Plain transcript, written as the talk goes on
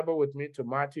With me to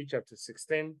Matthew chapter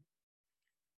 16.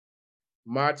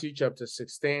 Matthew chapter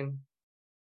 16.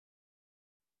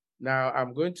 Now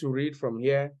I'm going to read from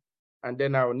here, and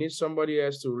then I will need somebody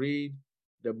else to read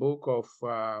the book of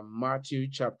Matthew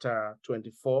chapter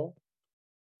 24.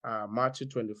 Matthew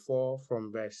 24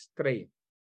 from verse 3.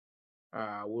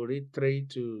 We'll read 3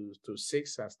 to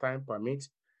 6 as time permits.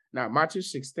 Now, Matthew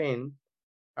 16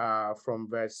 from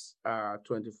verse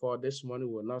 24. This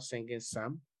morning we're not singing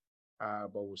psalm.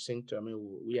 But we'll sing to,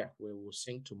 we will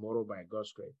sing tomorrow by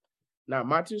God's grace. Now,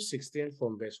 Matthew 16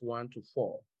 from verse 1 to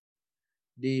 4.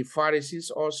 The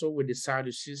Pharisees also with the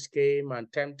Sadducees came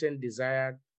and tempting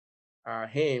desired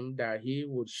him that he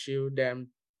would show them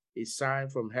a sign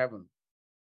from heaven.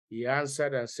 He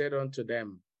answered and said unto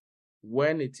them,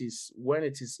 when it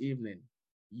is evening,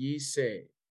 ye say,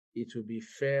 it will be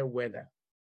fair weather,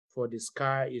 for the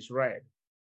sky is red.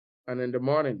 And in the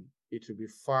morning, it will be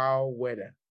foul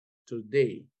weather,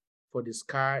 today, for the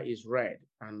sky is red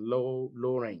and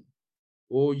lowering.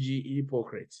 O ye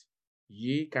hypocrites,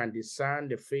 ye can discern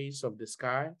the face of the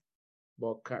sky,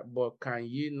 but can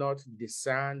ye not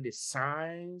discern the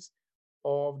signs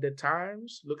of the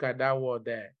times? Look at that word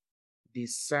there.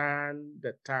 Discern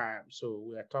the time. So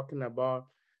we are talking about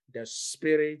the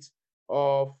spirit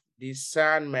of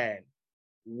discernment.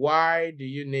 Why do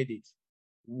you need it?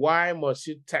 Why must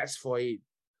you test for it?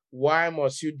 Why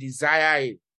must you desire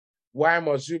it? Why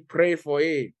must you pray for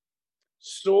it?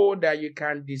 So that you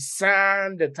can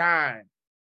discern the time,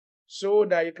 so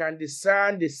that you can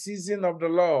discern the season of the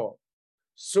Lord,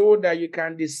 so that you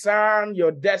can discern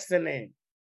your destiny,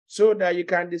 so that you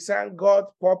can discern God's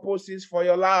purposes for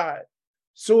your life,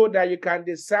 so that you can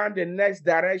discern the next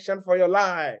direction for your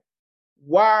life.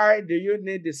 Why do you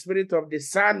need the spirit of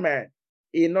discernment?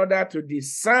 In order to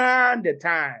discern the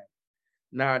time.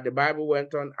 Now, the Bible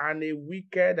went on, and a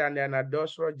wicked and an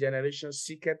adulterous generation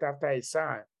seeketh after a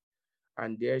sign,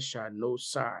 and there shall no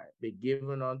sign be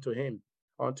given unto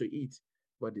it,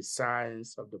 but the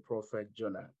signs of the prophet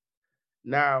Jonah.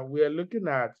 Now, we are looking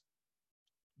at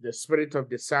the spirit of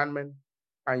discernment,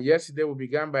 and yesterday we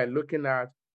began by looking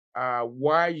at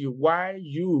why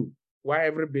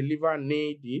every believer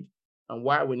need it, and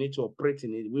why we need to operate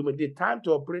in it. The time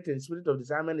to operate in the spirit of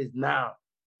discernment is now.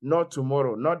 Not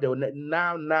tomorrow, not the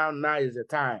now is the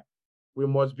time. We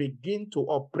must begin to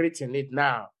operate in it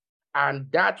now.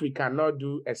 And that we cannot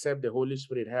do except the Holy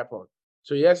Spirit help us.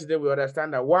 So yesterday we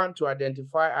understand that one, to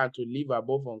identify and to live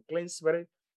above unclean spirit.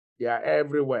 They are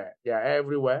everywhere.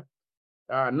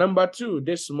 Number two,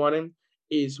 this morning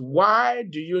is, why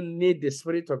do you need the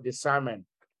spirit of discernment?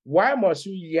 Why must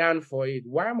you yearn for it?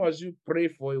 Why must you pray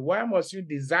for it? Why must you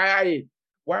desire it?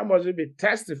 Why must you be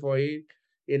thirsty for it?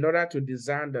 In order to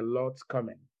discern the Lord's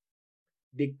coming.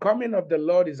 The coming of the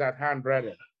Lord is at hand,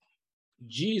 brethren.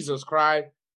 Jesus Christ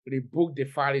rebuked the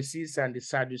Pharisees and the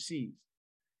Sadducees.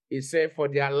 He said, for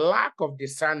their lack of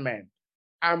discernment.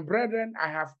 And brethren, I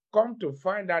have come to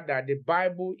find out that the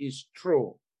Bible is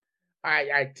true.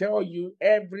 I tell you,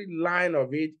 every line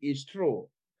of it is true.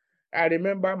 I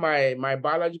remember my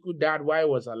biological dad, while he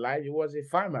was alive, he was a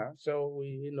farmer. So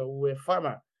we were a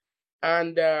farmer.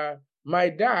 And my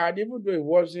dad, even though he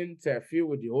wasn't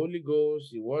filled with the Holy Ghost,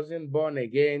 he wasn't born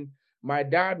again, my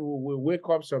dad will wake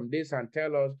up some days and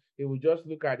tell us, he would just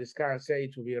look at the sky and say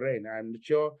it will be rain. I'm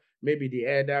sure maybe the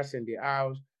elders in the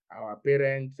house, our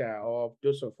parents, or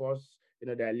those of us,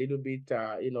 that are a little bit,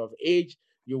 of age,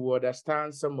 you will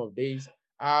understand some of these,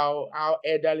 how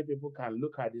elderly people can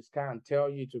look at the sky and tell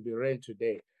you it will be rain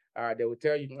today. They will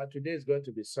tell you, today is going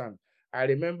to be sun. I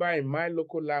remember in my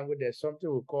local language, there's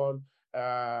something we call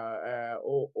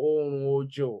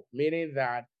Ojo, meaning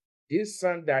that this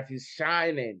sun that is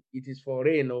shining, it is for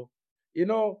rain.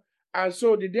 And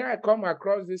so the day I come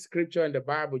across this scripture in the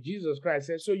Bible, Jesus Christ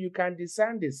said, so you can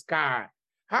discern the sky.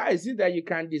 How is it that you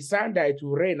can discern that it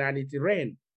will rain and it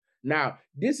rain? Now,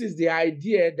 this is the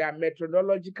idea that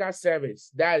meteorological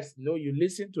service, that's, you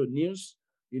listen to news,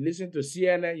 you listen to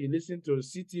CNN, you listen to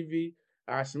CTV,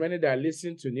 as many that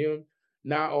listen to news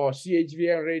now, or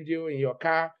CHVN radio in your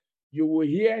car, you will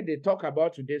hear they talk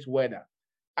about today's weather.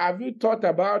 Have you thought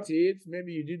about it?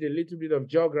 Maybe you did a little bit of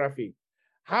geography.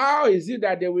 How is it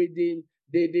that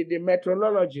the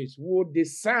meteorologists will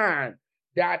discern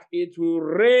that it will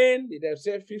rain? They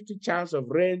say 50 chance of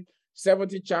rain,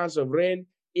 70 chance of rain,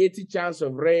 80 chance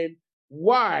of rain.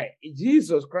 Why?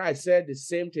 Jesus Christ said the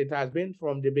same thing. It has been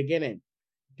from the beginning.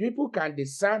 People can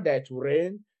discern that it will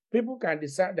rain. People can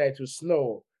discern that it will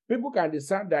snow. People can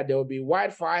discern that there will be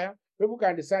wildfire. People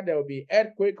can discern there will be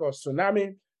earthquake or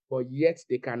tsunami, but yet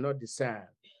they cannot discern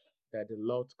that the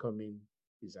Lord's coming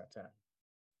is at hand.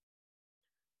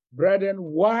 Brethren,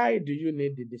 why do you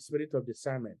need the spirit of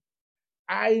discernment?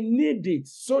 I need it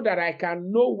so that I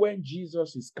can know when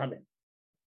Jesus is coming.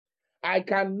 I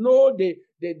can know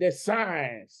the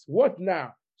signs. What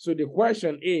now? So the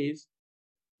question is,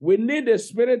 we need the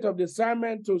spirit of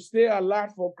discernment to stay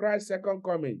alert for Christ's second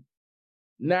coming.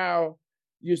 Now,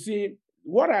 you see,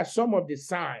 what are some of the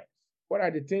signs? What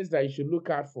are the things that you should look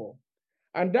out for?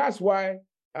 And that's why,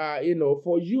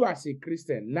 for you as a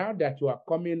Christian, now that you are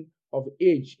coming of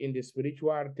age in the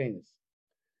spiritual things,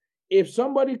 if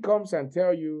somebody comes and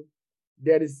tell you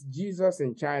there is Jesus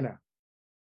in China,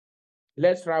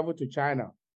 let's travel to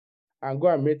China and go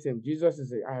and meet him. Jesus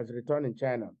has returned in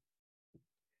China.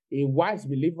 A wise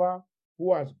believer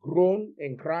who has grown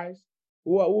in Christ,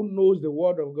 who knows the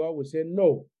word of God, will say,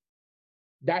 no,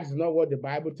 that's not what the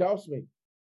Bible tells me.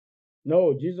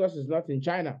 No, Jesus is not in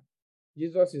China.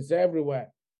 Jesus is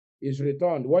everywhere. He's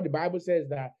returned. What the Bible says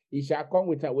that he shall come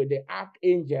with the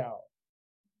archangel,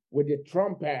 with the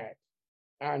trumpet,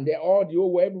 and the audio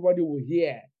where everybody will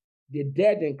hear. The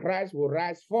dead in Christ will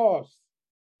rise first.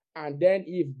 And then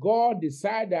if God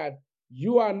decides that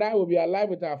you and I will be alive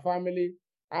with our family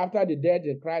after the dead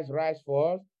in Christ rise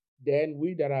first, then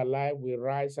we that are alive will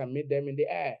rise and meet them in the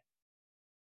air.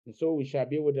 And so we shall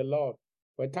be with the Lord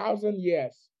for 1,000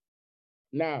 years.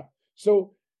 Now,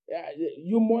 so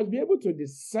you must be able to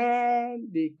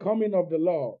discern the coming of the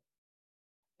Lord.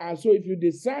 And so if you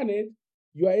discern it,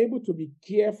 you are able to be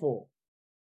careful.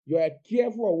 You are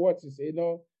careful of what is,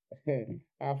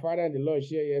 our father and the Lord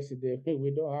shared yesterday.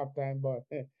 We don't have time, but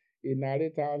he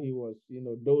narrated how he was,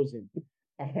 dozing.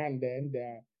 And then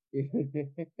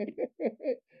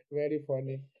very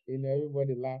funny,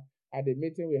 everybody laughed. At the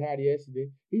meeting we had yesterday,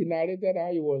 he narrated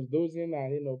how he was dozing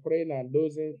and, praying and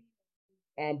dozing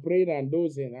and praying and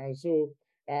dozing. And so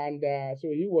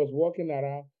he was walking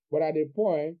around, but at the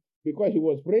point, because he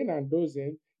was praying and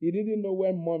dozing, he didn't know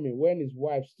when his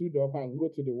wife stood up and go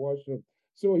to the washroom.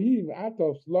 So he, out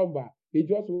of slumber, he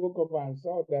just woke up and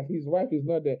saw that his wife is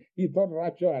not there. He thought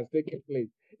rapture has taken place.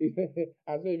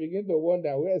 And so he began to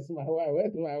wonder, where's my wife?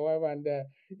 Where's my wife? And,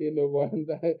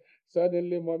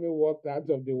 suddenly mommy walked out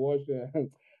of the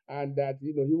washroom. And that,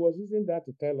 he was using that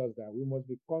to tell us that we must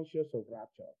be conscious of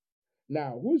rapture.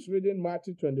 Now, who's reading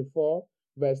Matthew 24,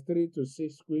 verse 3 to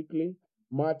 6 quickly?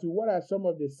 Matthew, what are some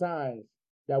of the signs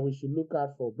that we should look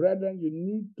out for? Brethren, you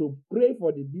need to pray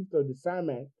for the gift of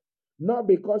discernment, not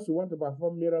because you want to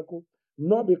perform miracle,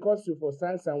 not because you for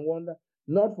signs and wonder,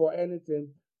 not for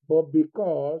anything, but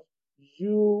because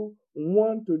you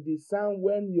want to discern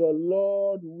when your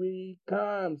Lord will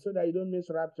come so that you don't miss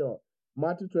rapture.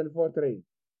 Matthew 24, 3.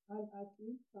 And as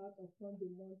we start upon the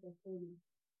month of Olives,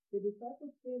 the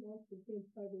disciples came unto him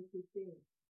privately, saying,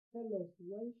 Tell us,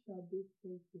 when shall this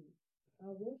thing be?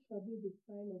 And what shall be the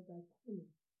sign of thy coming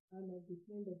and of the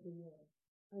end of the world?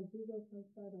 And Jesus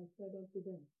answered and said unto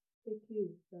them, Take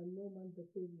heed that no man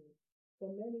deceive you. For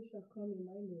many shall come in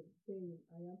my name, saying,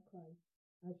 I am Christ,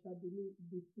 and shall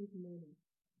deceive many.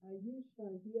 And ye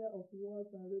shall hear of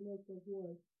wars and rumors of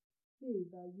wars. See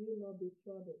that ye not be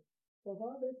troubled. For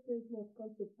all these things must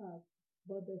come to pass,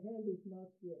 but the end is not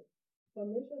yet. For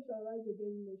nation shall rise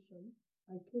against nation,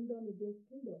 and kingdom against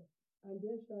kingdom, and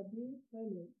there shall be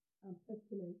famine and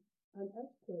pestilence and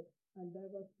earthquake and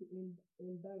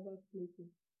in diverse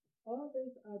places. All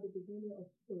these are the beginning of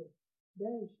sorrow.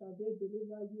 Then shall they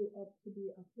deliver you up to be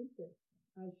afflicted,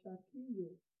 and shall kill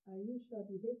you, and you shall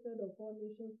be hated of all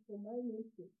nations for my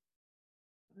name's sake.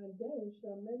 And then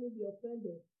shall many be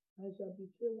offended, and shall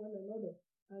betray one another,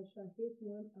 and shall hate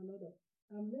one another.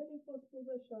 And many false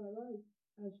prophets shall arise,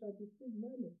 and shall deceive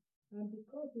many. And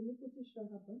because iniquity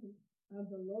shall abound, and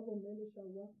the love of many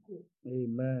shall wax cold.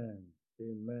 Amen.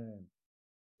 Amen.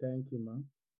 Thank you, ma'am.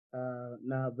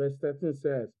 Now, verse 13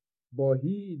 says, But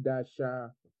he that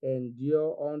shall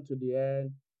endure unto the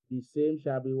end, the same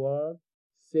shall be what?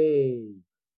 Saved.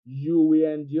 You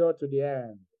will endure to the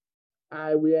end.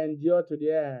 I will endure to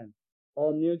the end.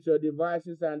 Unmute your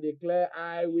devices and declare,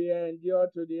 I will endure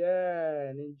to the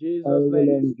end in Jesus' name. I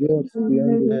will endure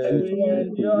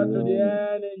to the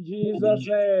end in Jesus'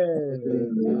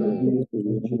 name.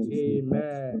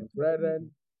 Amen.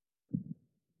 Brethren,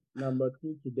 number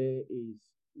 2 today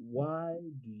is, why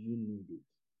do you need it?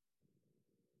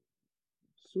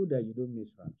 So that you don't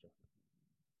miss rapture.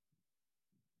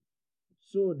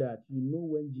 So that you know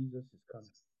when Jesus is coming.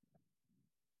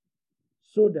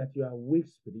 So that you are awake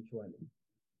spiritually.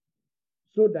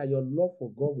 So that your love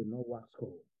for God will not wax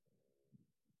cold.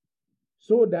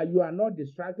 So that you are not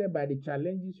distracted by the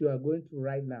challenges you are going through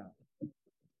right now.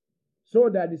 So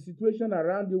that the situation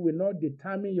around you will not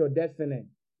determine your destiny.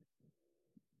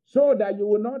 so that you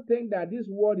will not think that this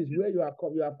world is where you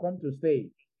have come to stay.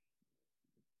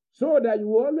 So that you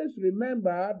will always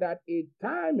remember that a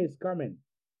time is coming.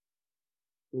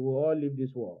 We will all leave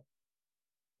this world.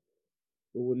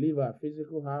 We will leave our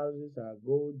physical houses, our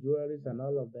gold, jewelries, and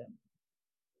all of them.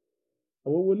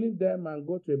 And we will leave them and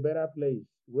go to a better place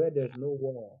where there's no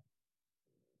war,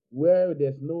 where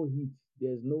there's no heat,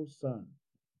 there's no sun.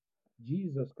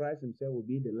 Jesus Christ himself will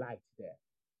be the light there.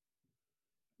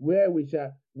 Where we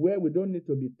don't need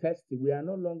to be thirsty. We are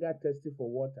no longer thirsty for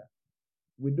water.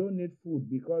 We don't need food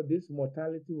because this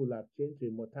mortality will have changed to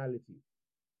immortality.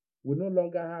 We no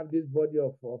longer have this body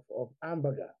of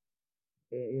hamburger.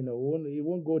 It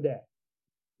won't go there.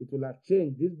 It will have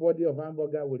changed. This body of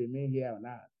hamburger will remain here on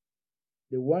earth.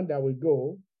 The one that will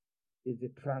go is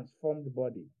the transformed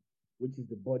body, which is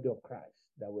the body of Christ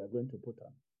that we are going to put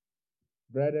on.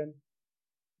 Brethren,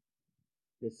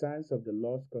 the signs of the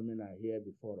Lord's coming are here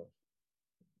before us.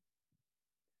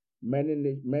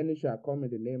 Many shall come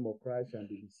in the name of Christ and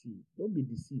be deceived. Don't be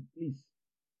deceived, please.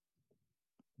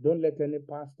 Don't let any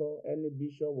pastor, any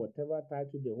bishop, whatever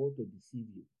title they hold to deceive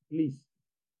you. Please,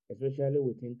 especially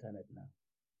with internet now.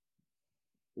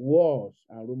 Wars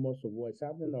and rumors of war is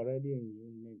happening already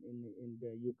in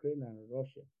the Ukraine and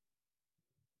Russia.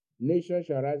 Nation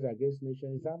shall rise against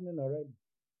nation. It's happening already.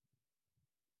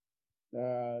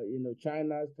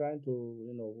 China is trying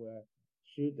to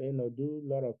shoot, do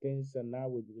a lot of things, and now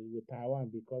with Taiwan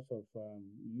because of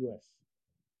U.S.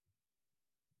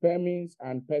 Famines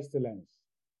and pestilence,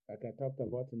 like I talked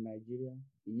about in Nigeria.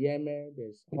 Yemen,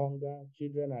 there's hunger,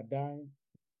 children are dying.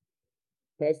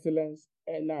 Pestilence,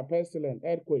 and now pestilence,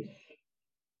 earthquake.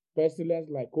 Pestilence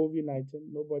like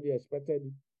COVID-19, nobody expected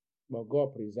it, but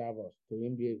God preserve us. To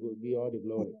him be all the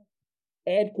glory.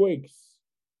 Earthquakes,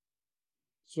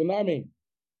 tsunami,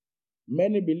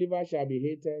 many believers shall be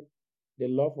hated. The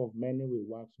love of many will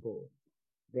wax cold.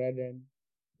 Brethren,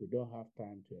 we don't have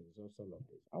time to exhaust all of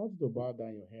this. I want you to bow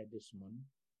down your head this morning.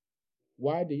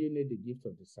 Why do you need the gift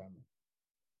of discernment?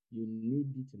 You need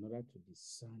it in order to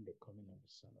discern the coming of the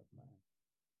Son of Man.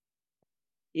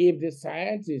 If the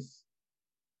scientists,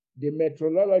 the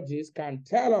meteorologists can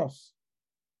tell us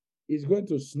it's going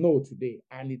to snow today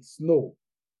and it snows,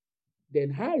 then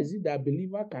how is it that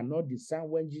believer cannot discern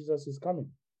when Jesus is coming?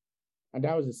 And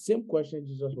that was the same question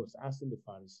Jesus was asking the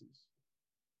Pharisees.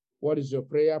 What is your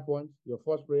prayer point? Your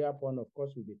first prayer point, of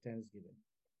course, will be thanksgiving.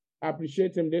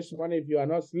 Appreciate him this morning. If you are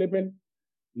not sleeping,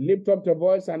 lift up your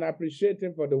voice and appreciate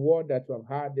him for the word that you have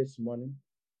heard this morning.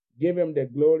 Give him the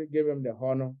glory, give him the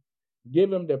honor,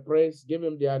 give him the praise, give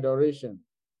him the adoration.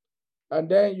 And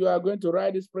then you are going to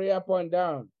write this prayer point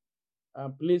down.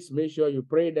 And please make sure you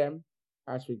pray them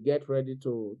as we get ready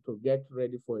to get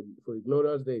ready for a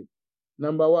glorious day.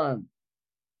 Number one,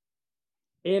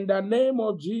 in the name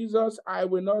of Jesus, I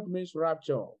will not miss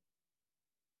rapture.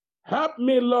 Help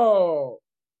me, Lord,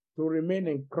 to remain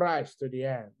in Christ to the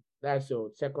end. That's your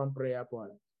second prayer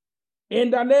point. In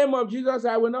the name of Jesus,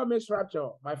 I will not miss rapture.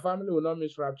 My family will not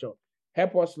miss rapture.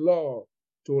 Help us, Lord,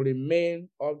 to remain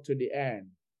up to the end.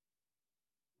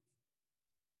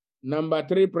 Number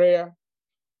three prayer.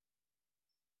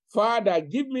 Father,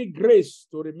 give me grace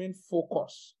to remain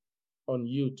focused on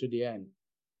you to the end.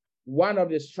 One of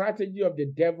the strategies of the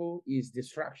devil is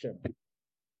distraction.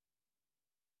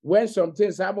 When some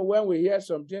things happen, when we hear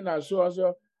something and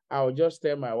so, I'll just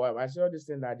tell my wife, I say, all these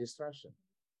things are distraction.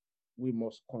 We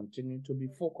must continue to be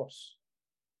focused.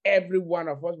 Every one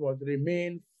of us must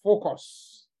remain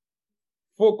focused.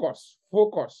 Focus,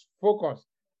 focus, focus.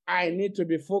 I need to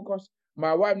be focused.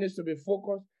 My wife needs to be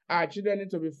focused. Our children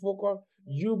need to be focused.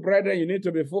 You, brethren, you need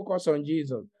to be focused on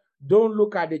Jesus. Don't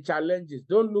look at the challenges.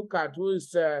 Don't look at who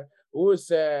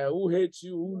hates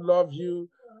you, who loves you.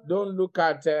 Don't look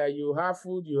at you have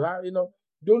food, you have,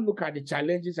 don't look at the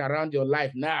challenges around your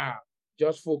life now.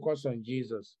 Just focus on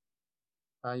Jesus.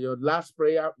 And your last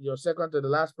prayer, your second to the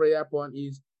last prayer point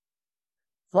is,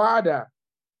 Father,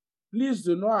 please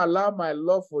do not allow my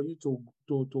love for you to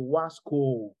wax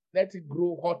cold. Let it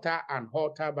grow hotter and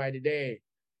hotter by the day.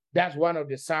 That's one of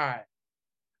the signs.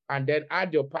 And then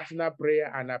add your personal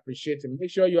prayer and appreciate him. Make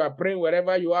sure you are praying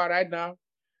wherever you are right now.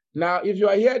 Now, if you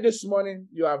are here this morning,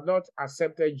 you have not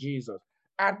accepted Jesus.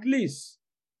 At least,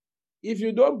 if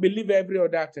you don't believe every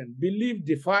other thing, believe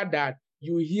the fact that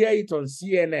you hear it on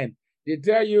CNN. They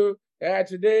tell you,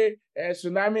 today,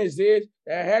 tsunami is this,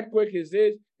 earthquake is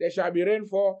this, there shall be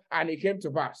rainfall, and it came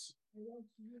to pass.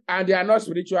 And they are not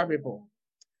spiritual people.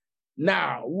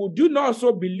 Now, would you not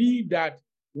also believe that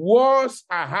wars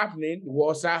are happening?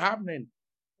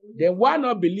 Then why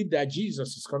not believe that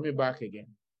Jesus is coming back again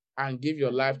and give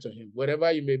your life to him?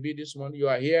 Wherever you may be this morning, you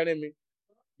are hearing me.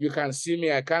 You can see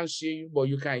me, I can't see you, but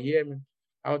you can hear me.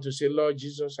 I want to say, Lord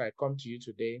Jesus, I come to you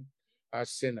today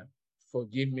as sinner.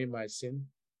 Forgive me my sin.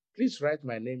 Please write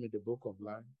my name in the book of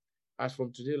life. As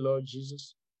from today, Lord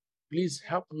Jesus, please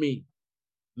help me,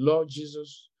 Lord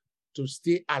Jesus, to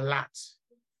stay alert,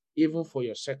 even for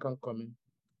your second coming.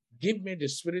 Give me the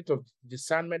spirit of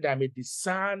discernment that I may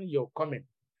discern your coming,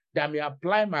 that I may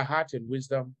apply my heart in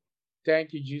wisdom.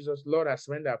 Thank you, Jesus. Lord, as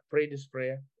men that pray this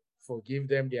prayer, forgive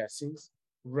them their sins.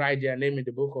 Write their name in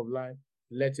the book of life.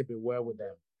 Let it be well with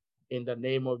them. In the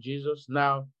name of Jesus.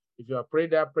 Now, if you have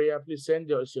prayed that prayer, please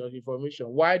send us your information.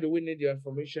 Why do we need your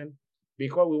information?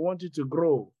 Because we want you to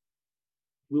grow.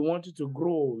 We want you to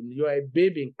grow. You are a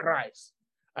baby in Christ,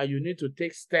 and you need to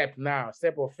take step now,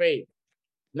 step of faith.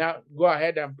 Now, go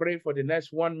ahead and pray for the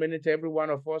next 1 minute, every one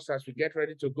of us, as we get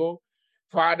ready to go.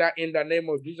 Father, in the name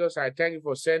of Jesus, I thank you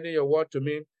for sending your word to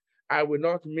me. I will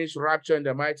not miss rapture in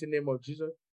the mighty name of Jesus.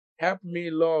 Help me,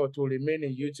 Lord, to remain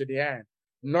in you to the end.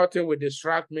 Nothing will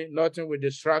distract me. Nothing will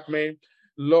distract me.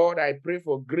 Lord, I pray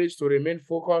for grace to remain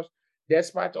focused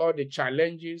despite all the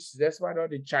challenges,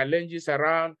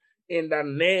 around. In the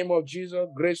name of Jesus,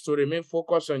 grace to remain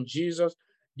focused on Jesus.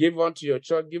 Give unto your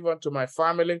church, give unto my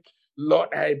family. Lord,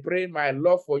 I pray my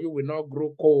love for you will not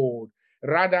grow cold.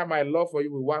 Rather, my love for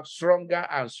you will work stronger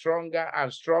and stronger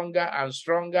and stronger and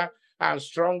stronger and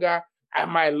stronger. And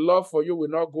my love for you will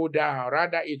not go down.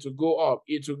 Rather, it will go up.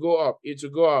 It will go up. It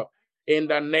will go up. In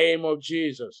the name of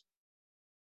Jesus.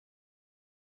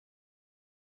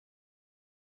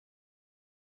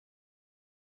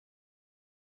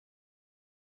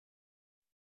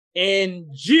 In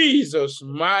Jesus'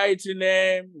 mighty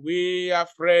name, we are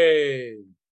praying.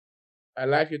 I'd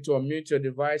like you to unmute your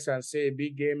device and say a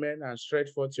big amen and stretch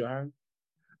forth your hand.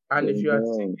 And if you are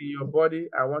sick in your body,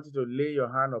 I want you to lay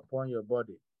your hand upon your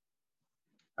body.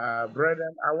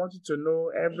 Brethren, I want you to know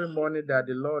every morning that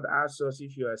the Lord asks us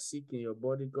if you are sick in your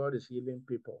body, God is healing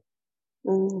people.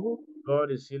 God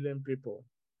is healing people.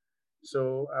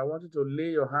 So I want you to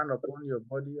lay your hand upon your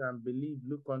body and believe,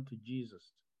 look unto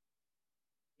Jesus.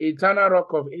 Eternal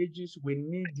Rock of Ages, we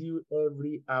need you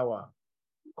every hour.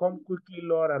 Come quickly,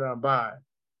 Lord, and abide,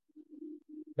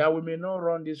 that we may not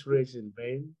run this race in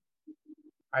vain.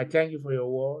 I thank you for your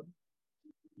word.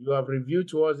 You have revealed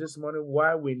to us this morning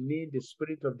why we need the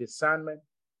spirit of discernment,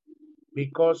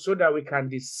 because so that we can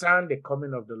discern the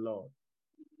coming of the Lord.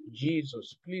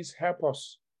 Jesus, please help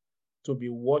us to be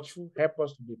watchful, help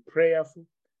us to be prayerful,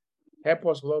 help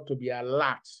us, Lord, to be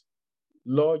alert.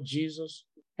 Lord Jesus,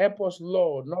 help us,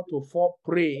 Lord, not to fall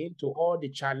prey into all the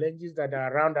challenges that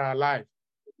are around our life.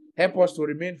 Help us to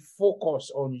remain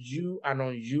focused on you and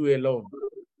on you alone.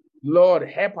 Lord,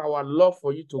 help our love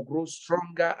for you to grow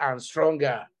stronger and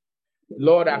stronger.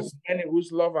 Lord, as many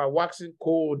whose love are waxing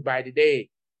cold by the day,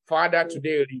 Father,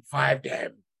 today revive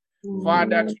them.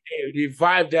 Father, today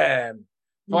revive them.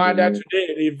 Father,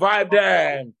 today revive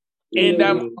them. In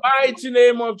the mighty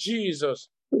name of Jesus,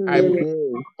 I pray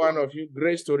for one of you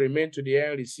grace to remain to the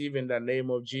end, receive in the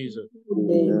name of Jesus.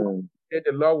 That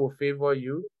the Lord will favor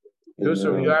you. Those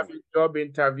of you having job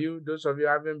interview, those of you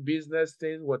having business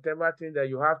things, whatever thing that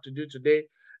you have to do today,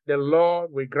 the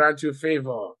Lord will grant you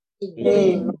favor.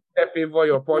 Favor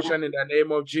your portion in the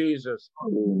name of Jesus.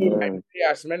 I pray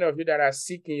as many of you that are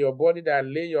sick in your body, that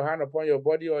lay your hand upon your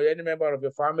body, or any member of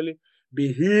your family,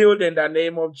 be healed in the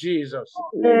name of Jesus.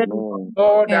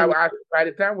 Lord, that by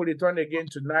the time we return again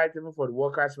tonight, even for the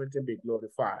workers' meeting, be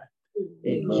glorified.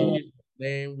 In Jesus'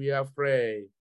 name we have prayed.